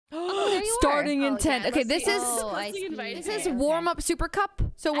you Starting are. in 10. Okay, this is I see. warm-up Super Cup.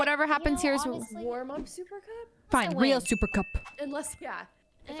 So whatever happens here is honestly, Warm-up Super Cup? fine. Real Super Cup. Unless, yeah.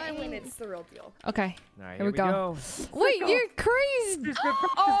 If I win, it's the real deal. Okay. All right, Here we go. Wait, you're crazy.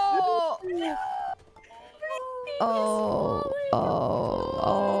 Oh.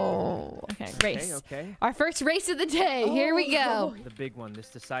 Oh. Okay, race. Okay. Our first race of the day. Here we go. The big one. This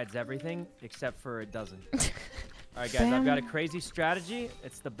decides everything except for it doesn't. All right, guys. I've got a crazy strategy.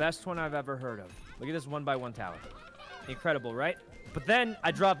 It's the best one I've ever heard of. Look at this 1x1 tower. Incredible, right? But then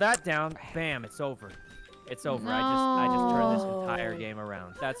I drop that down. Bam! It's over. It's over. No. I just turned this entire game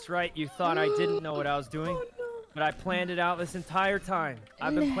around. That's right. You thought I didn't know what I was doing, but I planned it out this entire time.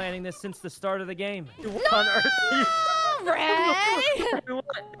 I've been planning this since the start of the game. What on earth are you? Ray!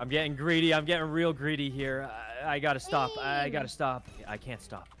 I'm getting greedy. I'm getting real greedy here. I gotta stop. I gotta stop. I can't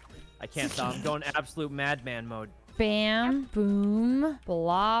stop. I can't stop. I'm going absolute madman mode. Bam, boom,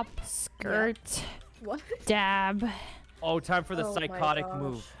 blop, skirt, What? dab. Oh, time for the Oh my psychotic gosh.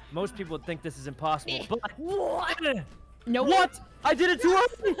 move. Most people would think this is impossible, but What? No. what? I did it too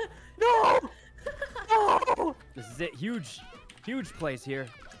early. No. No. This is it. Huge plays here.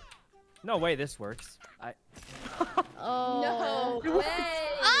 No way this works. Oh. No way.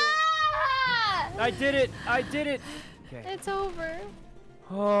 Ah! I did it. I did it. Okay. It's over.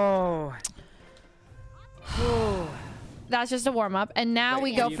 Oh. Oh. That's just a warm up, and now Wait,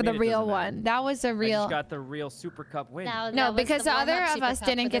 we what go do you for the mean it real doesn't matter? one. That was a I real. just got the real Super Cup win. No, because the other of us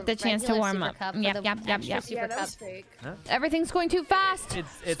didn't get the chance to warm up. Yep. Yeah, that was fake. Everything's going too fast.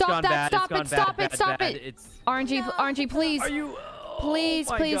 It's Stop gone that! bad. Stop It's it! gone Stop bad, it! Stop bad, it! It's. RNG, RNG, please. Are you? Please,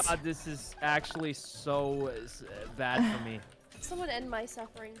 oh my please. God, this is actually so bad for me. Someone end my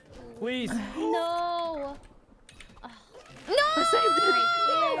suffering. Please. No. No!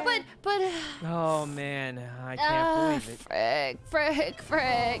 But. Oh man, I can't believe it.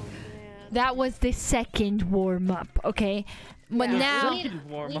 Frick. That was the second warm up. Okay, but Yeah. now. We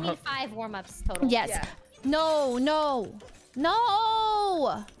need 5 warm-ups total. Yes. Yeah. No.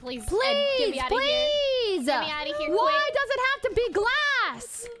 Please. Please, Ed, get me out of here. please. Get me outta here, Why quick. does it have to be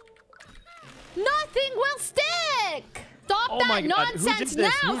glass? Nothing will stick. Stop Oh that my God, who did nonsense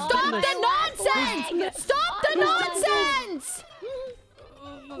this? now. Who's Stop done the nonsense. Stop the nonsense.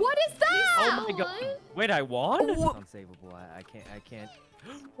 What is that? Oh my God. Wait, I won? Unsavable. I can't.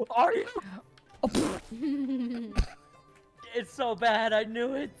 Are you? It's so bad. I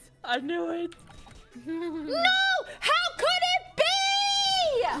knew it. No! How could it be?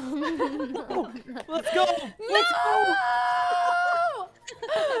 Let's go. Let's go.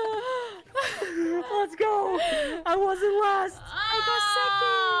 Let's go. I wasn't last.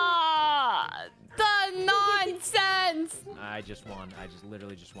 The nonsense. I just won. I just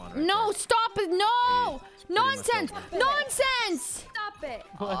literally just won. Right No, there. stop it. No. It's pretty much Nonsense. over. Nonsense. Stop it.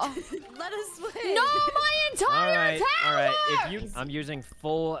 What? Let us win. No, my entire tower. All right. I'm using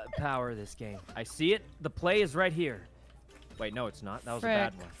full power this game. I see it. The play is right here. Wait, no, it's not. That was a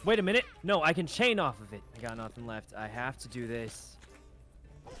bad one. Wait a minute. No, I can chain off of it. I got nothing left. I have to do this.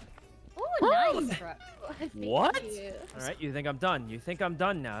 Ooh, nice, Brooke. What? you. All right, you think I'm done. You think I'm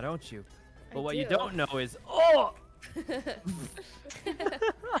done now, don't you? But what you do. don't know is, oh!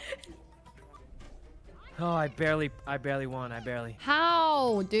 Oh, I barely won. I barely.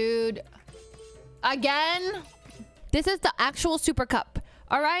 How, dude? Again? This is the actual Super Cup.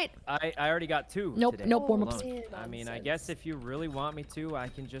 All right? I already got 2 Nope, today. nope, warm-ups. alone. I mean, I guess if you really want me to, I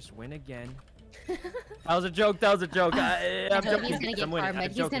can just win again. That was a joke. That was a joke. I'm joking. He's gonna get I'm winning. karma. I'm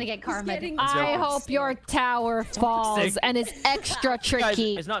He's gonna joking. get karma. getting- I joking. hope your tower falls and is extra Guys,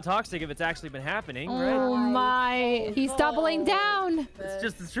 tricky. it's not toxic if it's actually been happening, right? Oh my. He's doubling down. It's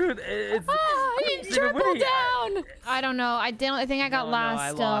just the truth. It's He's even triple winning. down. I don't know. I think I got No, last I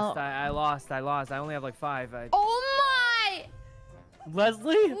still. lost. I lost. I only have like 5. Oh my.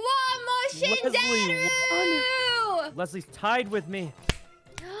 Leslie? Leslie won. Leslie's tied with me.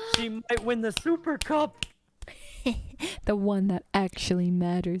 She might win the Super Cup. The one that actually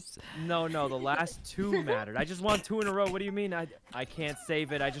matters. No, the last 2 mattered. I just won 2 in a row. What do you mean? I can't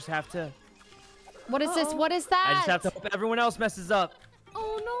save it. I just have to. What is this? What is that? I just have to hope everyone else messes up.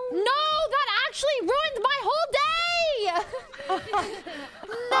 Oh no. No, that actually ruined my whole day.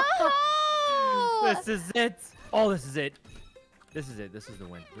 No. This is it. Oh, this is it. This is it. This is the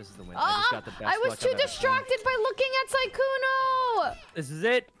win. This is the win. I just got the best I was luck too I've ever seen. distracted by looking at Sykkuno. This is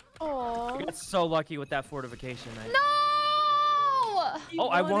it. Aww. I got so lucky with that fortification. No. Oh,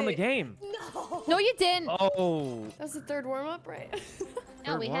 I won the game. No. No, you didn't. Oh. That was the 3rd warm-up, right?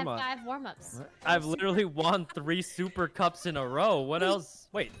 No, we have warm-up. 5 warm-ups. I've literally won 3 Super Cups in a row. What else?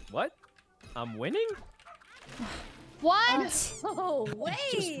 Wait, what? I'm winning? What? Oh, wait.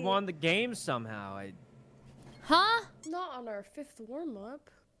 Just won the game somehow. Huh? Not on our 5th warm-up.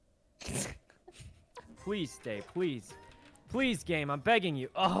 Please stay, please. Please, game, I'm begging you.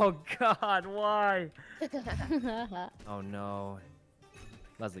 Oh, God, why? Oh, no.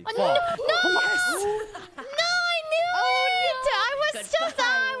 Leslie, fall. No! No, I knew it! I was just,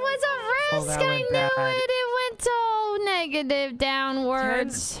 I was a Oh, risk. that I went knew bad. it. It went so negative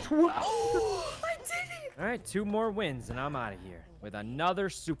downwards. Oh, I did it. All right, 2 more wins, and I'm out of here with another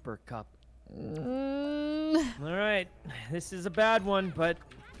Super Cup. Mm. All right, this is a bad one, but...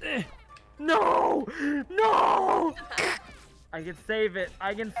 No! No! I can save it.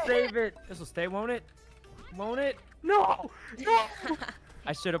 I can save it. This will stay, won't it? Won't it? No! No!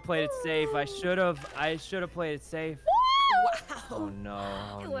 I should have played it safe. I should have played it safe. Wow. Oh no.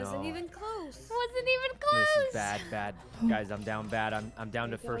 Oh, It wasn't no. even close. Wasn't even close. This is bad, bad. Guys, I'm down bad. I'm down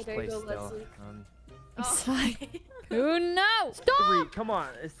to first There you place go, still. Leslie. It's fine. Who knows? Stop! 3. Come on.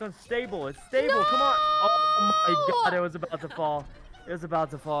 It's unstable. It's stable. Come on. Oh my God. It was about to fall. It was about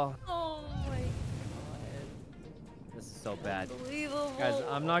to fall. Oh my god. This is so bad. Unbelievable. Guys,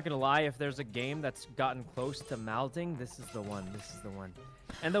 I'm not gonna lie, if there's a game that's gotten close to melting, this is the one. This is the one.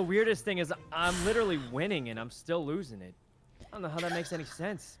 And the weirdest thing is I'm literally winning and I'm still losing it. I don't know how that makes any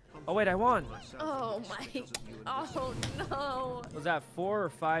sense. Oh wait, I won. Oh my. Oh no. Was that 4 or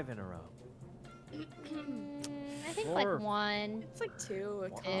 5 in a row? I think 4. like 1, It's like 2.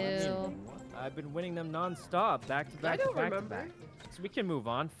 2. I've been winning them non-stop, back to I back to don't back to remember. back. So we can move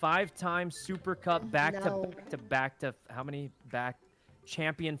on. 5 times Super Cup back No. to back to back to how many back?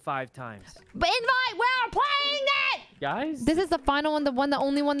 Champion 5 times. But invite, we're playing it! Guys? This is the final one, the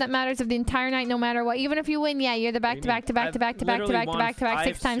only one that matters of the entire night, no matter what. Even if you win, yeah, you're the What do you mean? back-to-back-to-back-to-back-to-back-to-back 6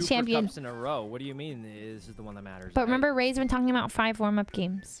 I've times Super champion. Cups in a row. What do you mean this is the one that matters? But remember, Ray's been talking about 5 warm-up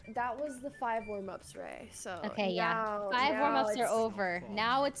games. That was the 5 warm-ups, Ray. So Okay, yeah. now- 5 now warm-ups are it's- over.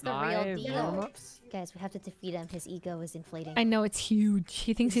 Now it's the real 5 deal. warm-ups? Guys, we have to defeat him. His ego is inflating. I know, it's huge.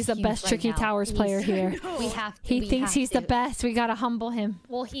 He thinks he's the Huge best right Tricky now. Towers player here. We have to. He we thinks have he's the to. best. We gotta humble him.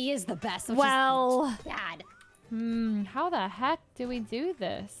 Well, he is the best. Which Well, is bad. how the heck do we do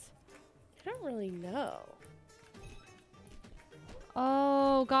this? I don't really know.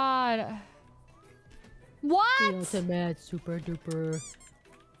 Oh, God. What? ultimate super duper.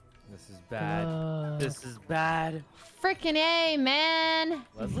 This is bad. This is bad. Freaking A, man.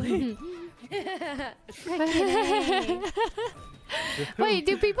 Leslie? Wait,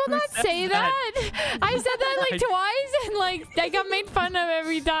 do people Who not says say that? that? I said that like twice, and like I got made fun of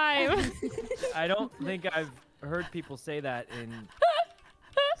every time. I don't think I've heard people say that in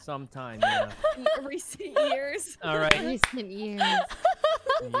some time. Yeah. Recent years. All right. Recent years.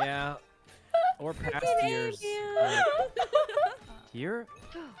 Yeah. Or past years. Here?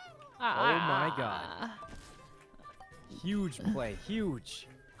 Oh my God. Huge play. Huge.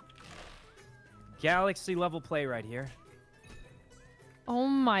 Galaxy level play right here. Oh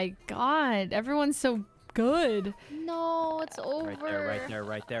my God, everyone's so good. No, it's over. Right there, right there,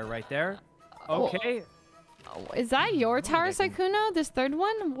 right there, right there. Oh. Okay. Oh, is that your tower, think I Sykkuno? This third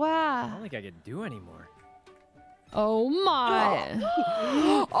one? I Wow. don't think I could do anymore. Oh my.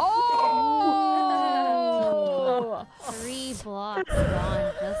 Oh. 3 blocks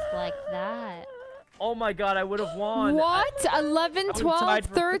gone just like that. Oh my God, I would have won. What? 11, I would've 12, tied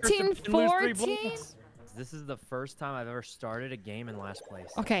for first 13, and lose 3 14? blocks. This is the first time I've ever started a game in last place.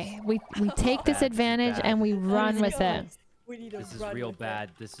 Okay, we take this Bad, advantage bad. and we run with it. We need to This is run real with it.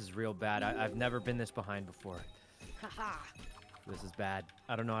 bad. This is real bad. I've never been this behind before. Haha. This is bad.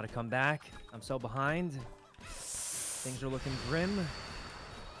 I don't know how to come back. I'm so behind. Things are looking grim.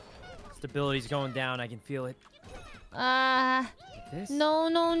 Stability's going down. I can feel it. Like This. no,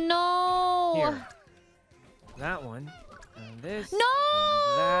 no, no. Here. That one. And this. No.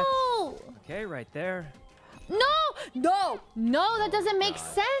 And that. Okay, right there. No, that doesn't make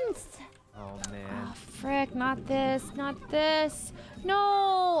sense. Oh, man. Oh, frick, not this, not this.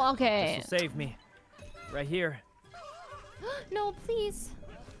 No, okay. This will save me. Right here. No, please.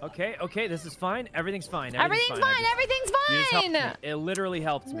 Okay, okay, this is fine. Everything's fine. Everything's fine, You just everything's helped fine. me. It literally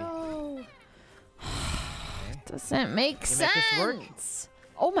helped me. No. Doesn't make You make this work? sense.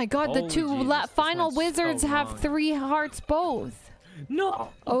 Oh my God, the Holy two Jesus, this final went so wizards have long. 3 hearts both. No!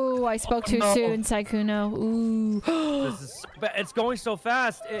 Oh, I spoke too no. soon, Sykkuno. Ooh. This is it's going so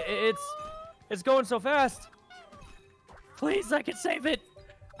fast. It's going so fast. Please, I can save it.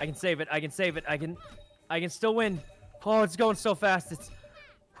 I can save it. I can save it. I can still win. Oh, it's going so fast.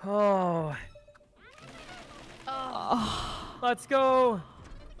 Oh. Let's go.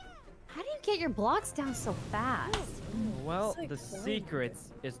 How do you get your blocks down so fast? Well, like the fun. secret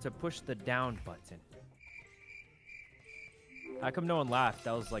is to push the down button. How come no one laughed?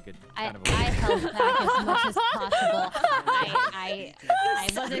 That was like a I kind of a held back as much as possible. I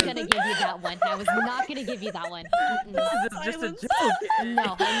wasn't gonna give you that one. I was not gonna give you that one. Mm-mm. This is just a joke.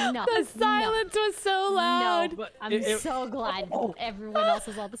 No, no. The silence was so loud. No, But I'm so glad everyone else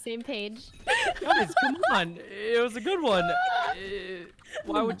is on the same page. Guys, come on. It was a good one.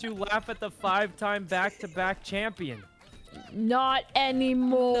 Why would you laugh at the 5-time back-to-back champion? Not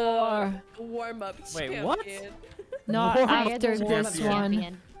anymore. Warm-up Wait, champion. what? Not Warm-up after this one.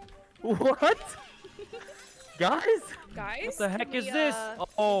 Champion. What? Guys? Guys, What the heck can is we, this?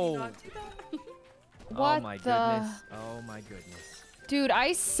 Oh. not do that? What Oh my the- goodness. Oh my goodness. Dude,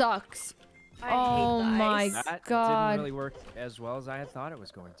 ice sucks. I Oh hate the my ice. That God. didn't really work as well as I had thought it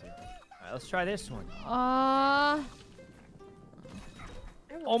was going to. All right, let's try this one.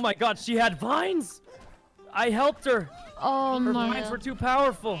 Oh my god, she had vines! I helped her! Oh Her my. vines were too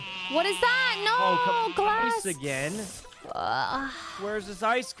powerful. What is that? No, Oh, glass. ice again. Uh, Where's this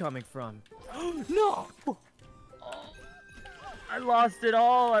ice coming from? No! I lost it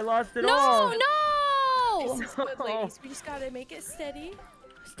all. I lost it all. no. This is good, ladies. We just gotta make it steady.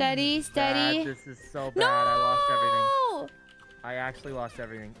 Steady, steady. Bad. This is so bad. No. I lost everything. I actually lost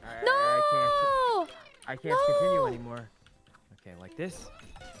everything. No. I can't continue anymore. Okay, like this.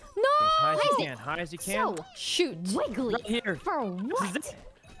 No. Go as high as you Wait. can. High as you can. So Shoot. wiggly. Right here. For This is what? it.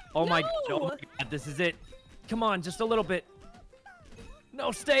 Oh my god. Oh my god. This is it. Come on, just a little bit.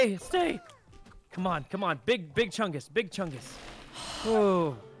 No, stay. Stay. Come on. Come on. Big chungus. Big chungus.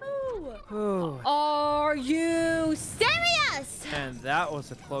 Ooh. Ooh. Ooh. Are you serious? And that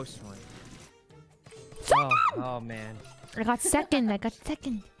was a close one. Oh man. I got second. I got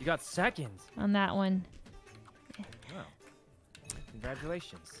second You got seconds. on that one. Wow.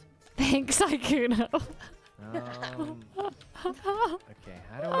 Congratulations. Thanks, Sykkuno. Okay,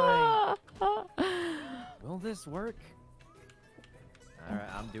 how do I... Will this work? Alright,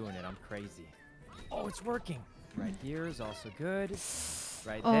 I'm doing it. I'm crazy. Oh, it's working. Right here is also good.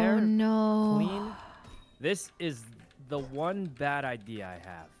 Right there. Oh no. Clean. This is the one bad idea I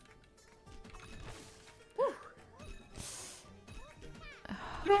have.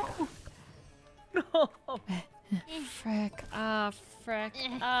 No! No! Frick. Frick.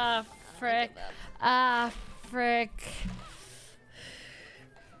 Frick. Frick.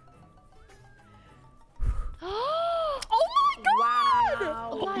 Oh my god!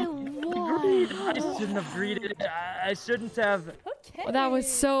 Wow. I won. I shouldn't have greeted it. I shouldn't have. Okay. Well, that was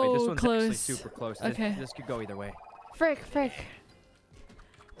so Wait, this one's actually close. super close. Okay. This could go either way. Frick, frick.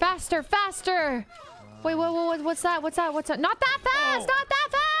 Faster, faster! Wait, what's that? What's that? What's that? Not that fast! Oh. Not that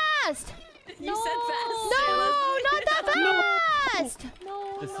fast! You said fast. No, not that fast!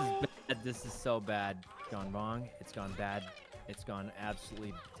 This is bad. This is so bad. It's gone wrong. It's gone bad. It's gone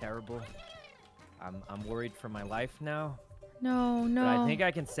absolutely terrible. I'm worried for my life now. No, no. But I think I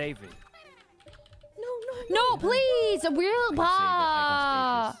can save it. No, please! A real I can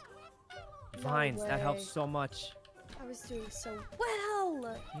ball! save it. I can save this. Vines, that helps way. so much. I was doing so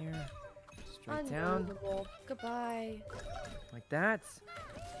well. Here, straight down, Unbelievable. Goodbye. like that.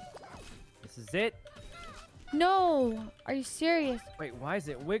 This is it. No! Are you serious? Wait, why is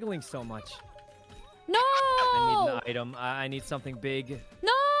it wiggling so much? No! I need an item. I need something big.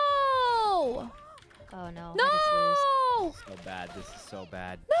 No! Oh no. I just lose. No! So bad. This is so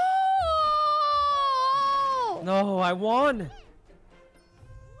bad. No! No, I won.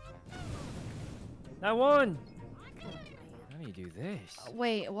 I won. How do you do this?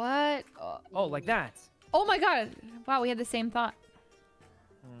 Wait, what? Oh, like that. Oh my god! Wow, we had the same thought.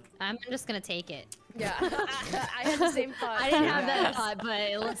 I'm just gonna take it. Yeah. I had the same thought. I didn't have that thought, but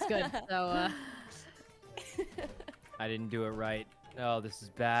it looks good. So I didn't do it right. Oh, this is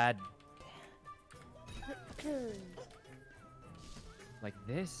bad. Like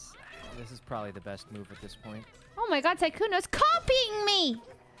this? This is probably the best move at this point. Oh my god, Sykkuno's copying me!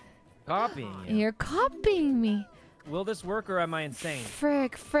 Copying you. You're copying me. Will this work or am I insane?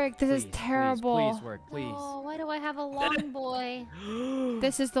 Frick, frick, this is Please, terrible. Please work, please. oh, why do I have a long boy?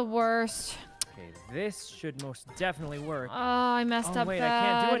 This is the worst. Okay, this should most definitely work. Oh, I messed Oh up wait, bad.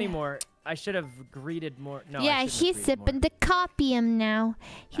 I can't do anymore. I should have greeted more. No, I Yeah, shouldn't have he's greeted sipping more. the copium now.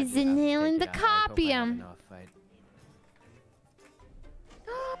 He's Actually, I'll inhaling the take it. I hope I have copium. enough.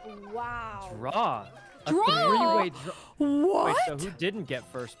 Wow. Draw. A Draw? three-way draw. Wait, What? so who didn't get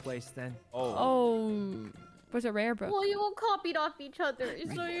first place then? Oh. Oh. Was it rare, bro? Well, you all copied off each other,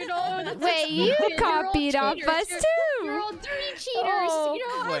 so you know. Wait, you copied off us too. You're all dirty cheaters. Oh. You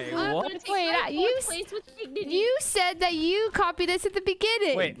know, Wait, I'm what? gonna take Wait, my you fourth place with dignity. You said that you copied us at the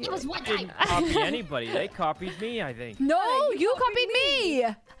beginning. Wait, It was one I didn't time. copy anybody. They copied me, I think. No, you copied me.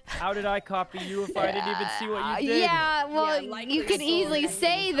 How did I copy you if I didn't even see what you did? Yeah, well, Yeah, likely you can so. easily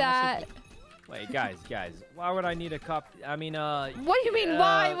say that. Wait, guys, why would I need a copy? I mean, What do you mean?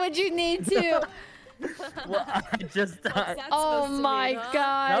 Why would you need to? well, I just, What's that Oh supposed to my mean, huh?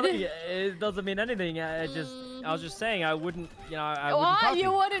 God. nothing, it doesn't mean anything. I was just saying I wouldn't, I wouldn't Why copy.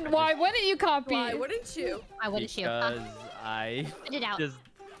 you wouldn't? Why wouldn't you copy? Why wouldn't you? I wouldn't shoot. Because I Spit it out. just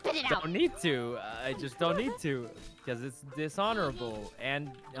Spit it out. don't need to. I just don't need to. Because it's dishonorable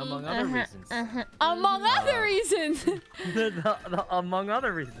and among other reasons. Among other reasons. Among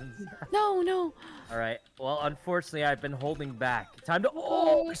other reasons. No. All right. Well, unfortunately, I've been holding back. Time to.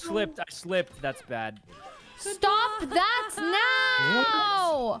 Oh, I slipped. That's bad. Stop that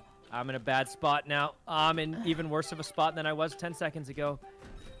now. I'm in a bad spot now. I'm in even worse of a spot than I was 10 seconds ago.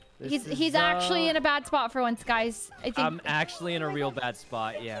 He's actually in a bad spot for once, guys. I think. I'm actually in a real bad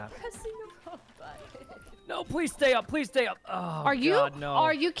spot. Yeah. Pressing the wrong button. No, please stay up. Please stay up. Oh, Are you? God, no.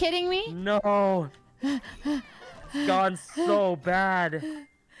 Are you kidding me? No. It's gone so bad.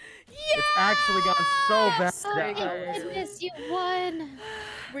 It's actually gone so bad. Oh my goodness, you won.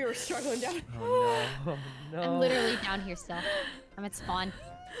 We were struggling down. Oh, no. Oh, no. I'm literally down here still. I'm at spawn.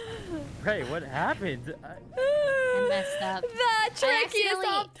 Ray, what happened? I messed up. The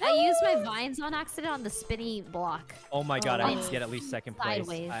trickiest I used my vines on accident on the spinny block. Oh my God, I Oh. need to get at least second place.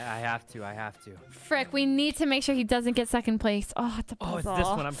 Sideways. I have to. Frick, we need to make sure he doesn't get second place. Oh, it's a Oh, puzzle. it's this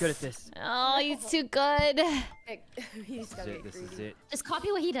one. I'm good at this. Oh, he's too good. He's This gotta is get it. This is greedy. it. Just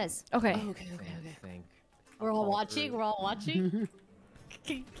copy what he does. Okay. Okay. I think. We're all Follow watching. through. We're all watching.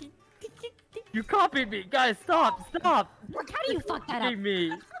 You copied me, guys. Stop. How do you fuck that up? Copy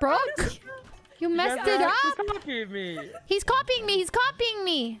me. Brooke, you messed You it guys up. Copied me. He's copying me. He's copying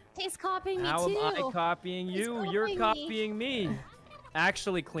me. He's copying me How too. am I copying you? He's You're copying me. copying me.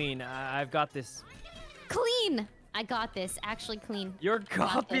 Actually, clean. I've got this. Clean. I got this. Actually clean. You're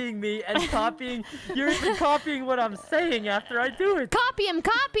copying me and copying. You're even copying what I'm saying after I do it. Copy him.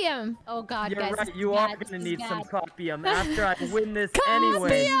 Copy him. Oh God, You're guys. right. this You is are bad, this gonna is need some bad. copium after I win this Copy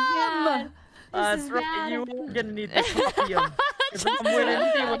anyway. him. Bad. That's is right. bad. You are gonna need the copium. 'Cause I'm This is winning real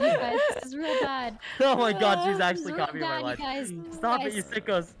bad, you anyway. guys. This is real bad. Oh my God, she's This actually is real copying my bad, you life. guys. Stop Guys. it, you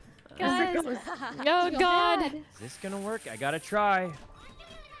sickos. Guys. Oh Real God. bad. Is this gonna work? I gotta try.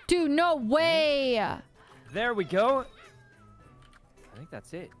 Dude, no way. There we go. I think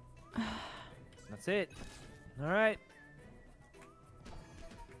that's it. That's it. All right.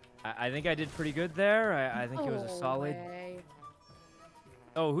 I think I did pretty good there. I think it was a solid. Way.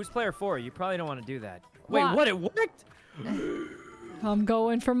 Oh, who's player 4? You probably don't want to do that. Wait, What? what? It worked? I'm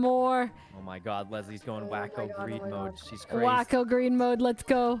going for more. Oh my God, Leslie's going Oh my wacko God, oh greed my mode. God. She's crazy. Wacko green mode. Let's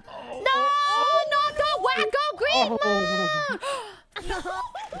go. Oh, No, not the wacko green Oh. mode.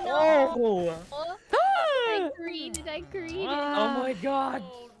 Oh. I greeted. Oh my God.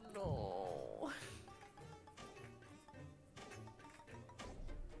 Oh no.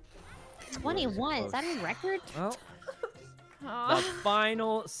 21. Is that a record? Well, the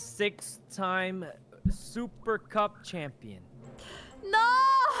final 6-time Super Cup champion. No.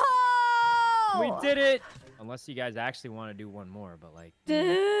 We did it. Unless you guys actually want to do one more, but like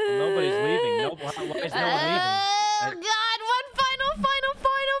nobody's leaving. Why is no one leaving? Oh God!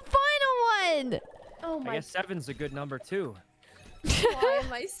 One. Oh I my. guess 7's a good number too. Why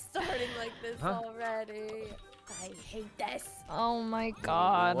am I starting like this Huh? already? I hate this. Oh my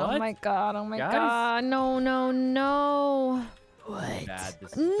God! Oh What? my God! Oh my Guys? God! No! Bad.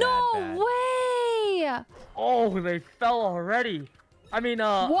 This is No bad. way! Oh, they fell already. I mean,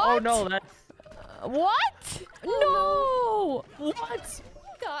 oh What? no, that's What? No! what?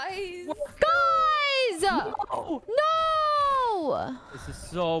 Guys. Guys! Oh, No! this is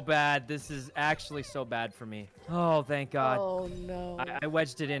so bad. This is actually so bad for me. Oh, thank God. Oh no. I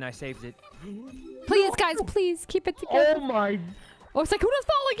wedged it in. I saved it. Please, guys, please keep it together. Oh my! Oh, Sykkuno's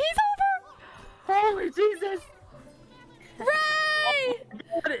falling. He's Holy Jesus! over. Ray!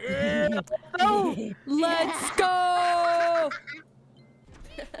 What is? No! Let's go!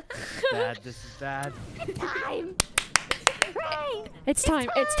 Bad. This is bad. Time. It's time.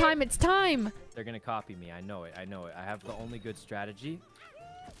 It's time. It's time. They're gonna copy me. I know it. I know it. I have the only good strategy.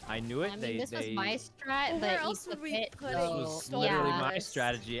 I knew it. I mean, this was my strat, Well, but where you else would took we it, put it? so, This was Oh, literally yeah. my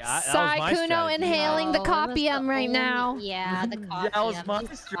strategy. That was my Sykkuno strategy. inhaling the No, it was copium right only- now. Yeah, the copium. That was my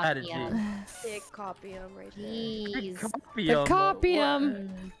Just strategy. copium. Big copy him right there. Jeez. Copy The 'em. copium.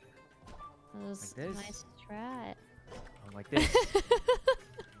 That was Like this? my Right. Like this.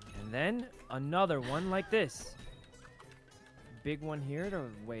 And then another one like this. Big one here to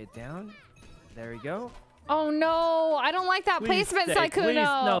weigh it down. There we go. Oh no, I don't like that Please placement, stay, Sykkuno. please.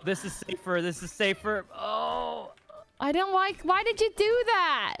 No, this is safer. This is safer. Oh. I don't like. Why did you do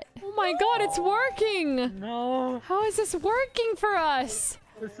that? Oh my god, it's working. No. How is this working for us?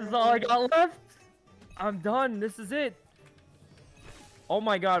 This is all I got left. I'm done. This is it. Oh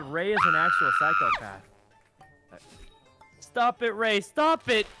my god, Ray is an actual psychopath. Stop it, Ray. Stop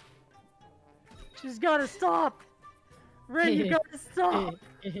it. She's gotta stop. Ray, you gotta stop.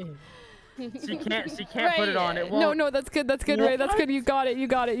 She can't put it on. It won't. No, that's good. That's good, Ray. That's good. You got it. You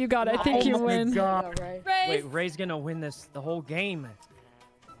got it. You got it. I think you win. God. Right. Ray. Wait, Ray's gonna win this the whole game.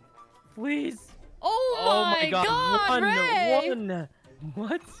 Please. Oh my god, Ray. One.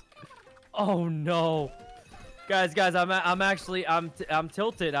 What? Oh no. Guys, I'm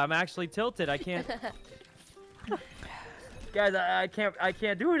tilted. I'm actually tilted. I can't. Guys, I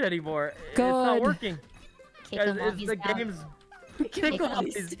can't do it anymore. Good. It's not working. Kick Guys, him while he's the down. game's Kick him.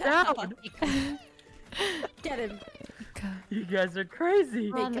 he's down. Get him. You guys are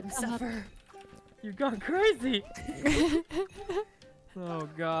crazy. Make him suffer. You've gone crazy. Oh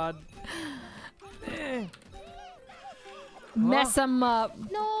god. Eh. Mess him up.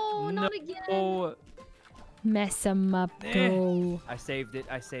 No, not again. Oh, Mess him up. Go. I saved it.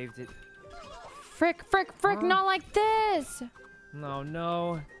 I saved it. Frick, frick, frick. Huh? Not like this. No,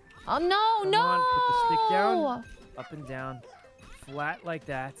 no. Oh no, Come no. on, put the stick down. Up and down. Flat like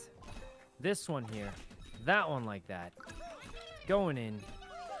that. This one here. That one like that. Going in.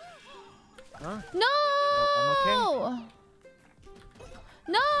 Huh? No. Oh,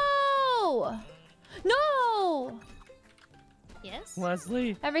 No. No. Yes.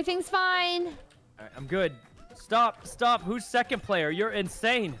 Leslie. Everything's fine. All right, I'm good. Stop. Stop. Who's second player? You're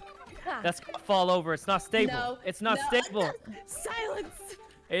insane. That's gonna fall over. It's not stable. No, it's not no. stable. Silence.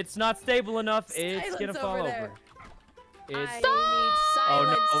 It's not stable enough. It's gonna Silence fall over over. there. It's I Oh need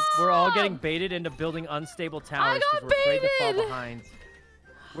no, silence. we're all getting baited into building unstable towers got because we're afraid to fall baited! behind.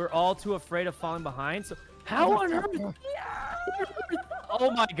 We're all too afraid of falling behind. So how on earth?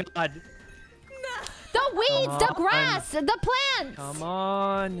 Oh my god. The weeds, the Come on. grass, the plants, Come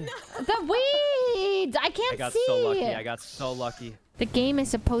on. the weeds. I can't I got see. so lucky. I got so lucky. The game is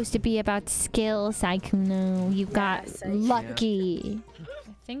supposed to be about skill, Sykkuno. You got Yes, I- lucky.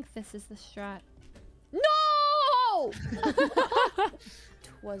 I think this is the strat. No!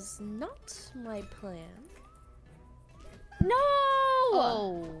 Was not my plan. No!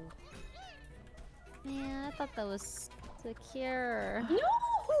 Oh. Yeah, I thought that was secure. No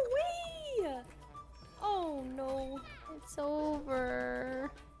way! Oh no. It's over.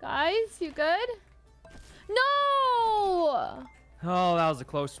 Guys, you good? No! Oh, that was a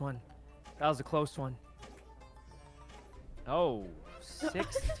close one. That was a close one. Oh,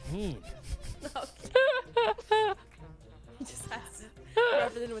 16. He just has to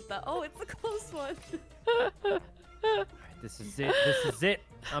rub it in with the, oh, it's a close one. Alright, this is it. This is it.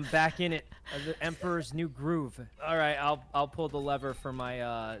 I'm back in it. The Emperor's new groove. All right, I'll pull the lever for my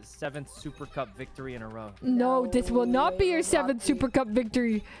 7th Super Cup victory in a row. No, this will not be way, your 7th Rocky. Super Cup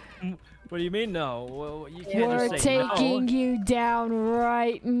victory. What do you mean no? Well, you can't We're just say taking no. you down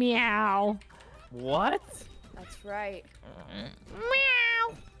right meow. What? That's right.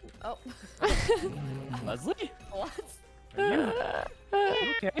 Meow. Oh. Leslie? What? Are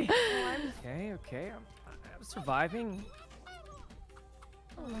you okay? Okay. I'm surviving.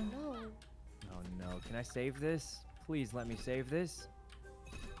 Oh no. Oh no, can I save this? Please let me save this.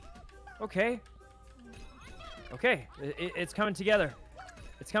 Okay. Okay, it's coming together.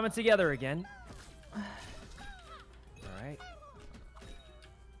 It's coming together again. Alright.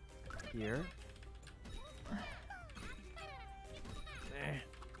 Here. Eh,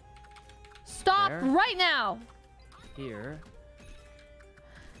 Stop There. right now. Here.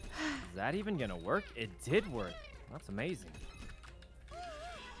 Is that even gonna work? It did work. That's amazing.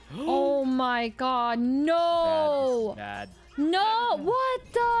 Oh my god, no. Bad. No, what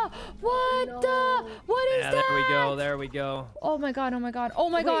the? What No. the? What is Yeah, that? there we go. There we go. Oh my god, oh my god, oh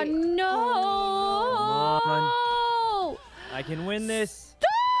my god, Wait. no. Come I can win this.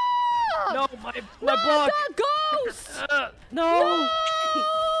 Stop! No, my Not block. the ghost! No.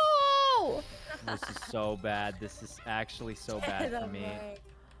 No! This is so bad. This is actually so bad for me. Right.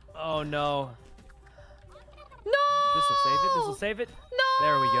 Oh no. No! This will save it. This will save it. No!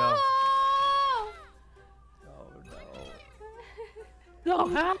 There we go. Oh no. No,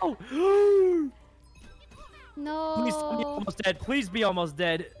 how? No. Please be almost dead. Please be almost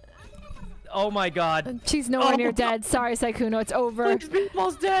dead. Oh my god. She's nowhere near Oh. dead. Sorry, Sykkuno, it's over. Please be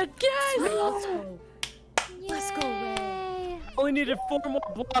almost dead. Yes! Oh. Let's go, Ray. I only needed 4 more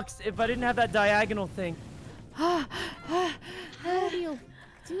blocks if I didn't have that diagonal thing. How do you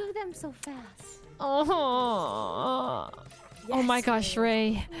do them so fast? Oh my Yes, gosh,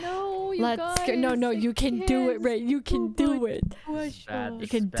 Ray. No, you Let's guys. go. No, you can do it, Ray. You can do it. This is bad. You This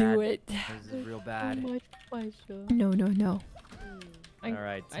can is do bad. it. This is real bad. No. All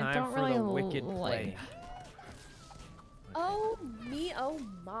right, I time don't for really the wicked like- play. Oh me, oh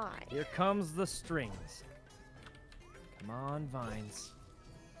my. Here comes the strings. Come on, vines.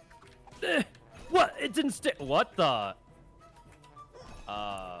 What? It didn't stick. What the?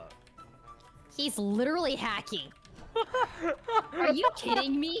 He's literally hacking. Are you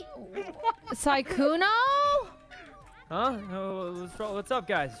kidding me? Sykkuno? Huh? Oh, what's up,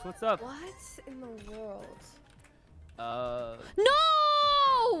 guys? What's up? What in the world?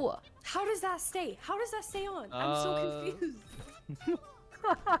 No! How does that stay? How does that stay on? I'm so confused.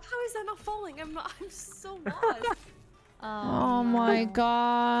 How is that not falling? I'm so lost. Oh my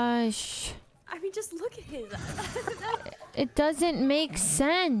gosh. I mean, just look at his. It doesn't make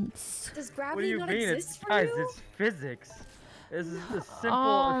sense. Does What do gravity you not mean? exist for Guys, you? it's physics. This is the simple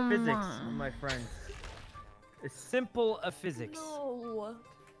Oh of physics, my- my friends. It's simple of physics. No.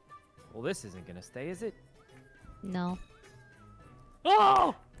 Well, this isn't gonna stay, is it? No.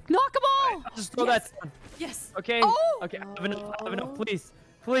 Oh! Knock him off! I'll just throw that down. Yes. Okay. Oh! Okay. I have enough. I have enough. Please.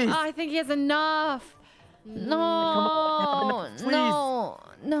 Please. I think he has enough. No. on,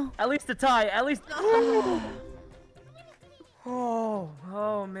 please. No. At least a tie. At least.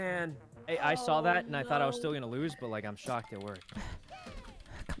 Oh man. Hey, I saw that and I thought I was still gonna lose, but like I'm shocked it worked.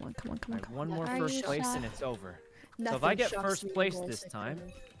 Come on. I have one more Are first you place shocked? and it's over. So if Nothing I get shocks first me place more, this time,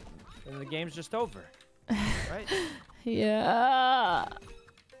 Sykkuno. then the game's just over. Right? Yeah.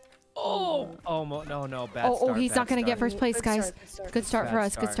 Oh. Oh no. Bad Oh, start. he's bad not gonna get start. first place, Good guys. start, good start. Good start for Bad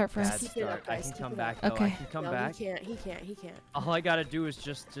us. Good start for bad us. Keep it up, start. I guys, can keep come it back up. though. Okay. I can come No, back. he can't. He can't. All I gotta do is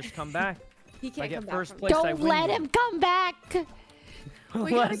just come back. He If I can't get come back first from place, I Don't win. let him come back.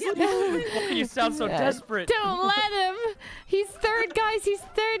 We gotta get Why you sound so desperate? Don't let him. He's third, guys. He's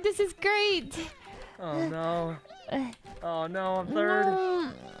third. This is great. Oh no. Oh no, I'm third.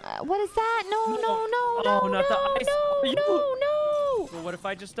 What is that? No. Oh, not the ice. You- No. Well, what if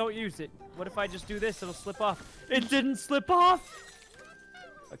I just don't use it? What if I just do this? It'll slip off. It didn't slip off.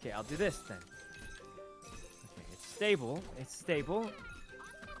 Okay, I'll do this then. Okay, it's stable. It's stable.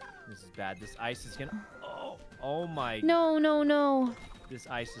 This is bad. This ice is gonna. Oh my. No. This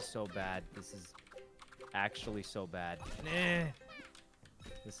ice is so bad. This is actually so bad. Nah.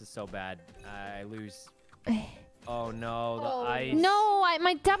 This is so bad. I lose. Oh no, the ice. No,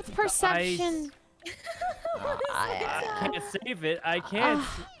 my depth perception. I can't save it. I can't.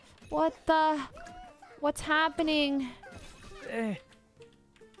 What's happening? Eh.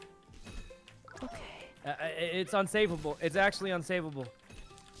 Okay. It's unsavable. It's actually unsavable.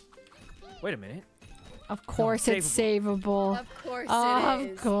 Wait a minute. Of course it's savable. Of course Of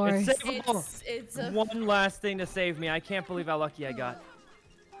it is. course. It's savable. It's a One last thing to save me. I can't believe how lucky I got.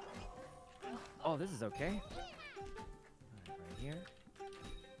 Oh, this is okay. Right here.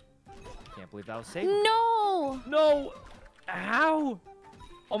 Can't believe that was saved. No. No! How?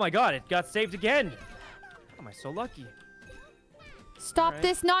 Oh my god, it got saved again. How am I so lucky? Stop Alright.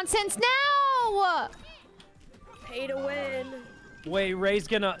 this nonsense now. pay to win. Wait, Ray's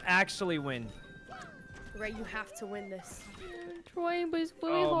gonna actually win. Ray, you have to win this. Troy was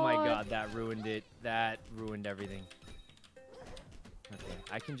really Oh my hard. god, that ruined it. That ruined everything. Okay,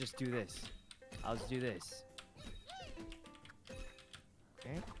 I can just do this. I'll just do this.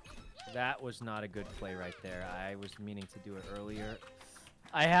 Okay. That was not a good play right there. I was meaning to do it earlier.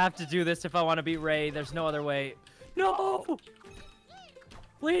 I have to do this if I want to beat Ray. There's no other way. No!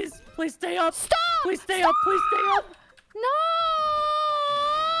 Please, please stay up. Stop! Please stay up. Please stay up. No!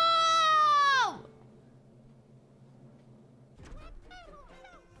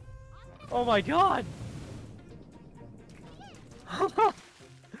 Oh my god.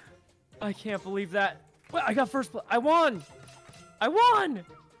 I can't believe that. Wait, I got first place. I won. I won.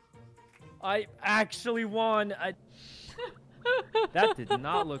 I actually won. That did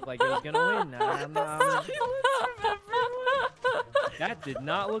not look like it was gonna win. That did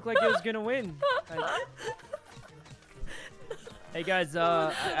not look like it was gonna win. Hey guys,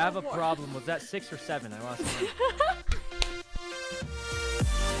 I have a problem. Was that 6 or 7? I lost count.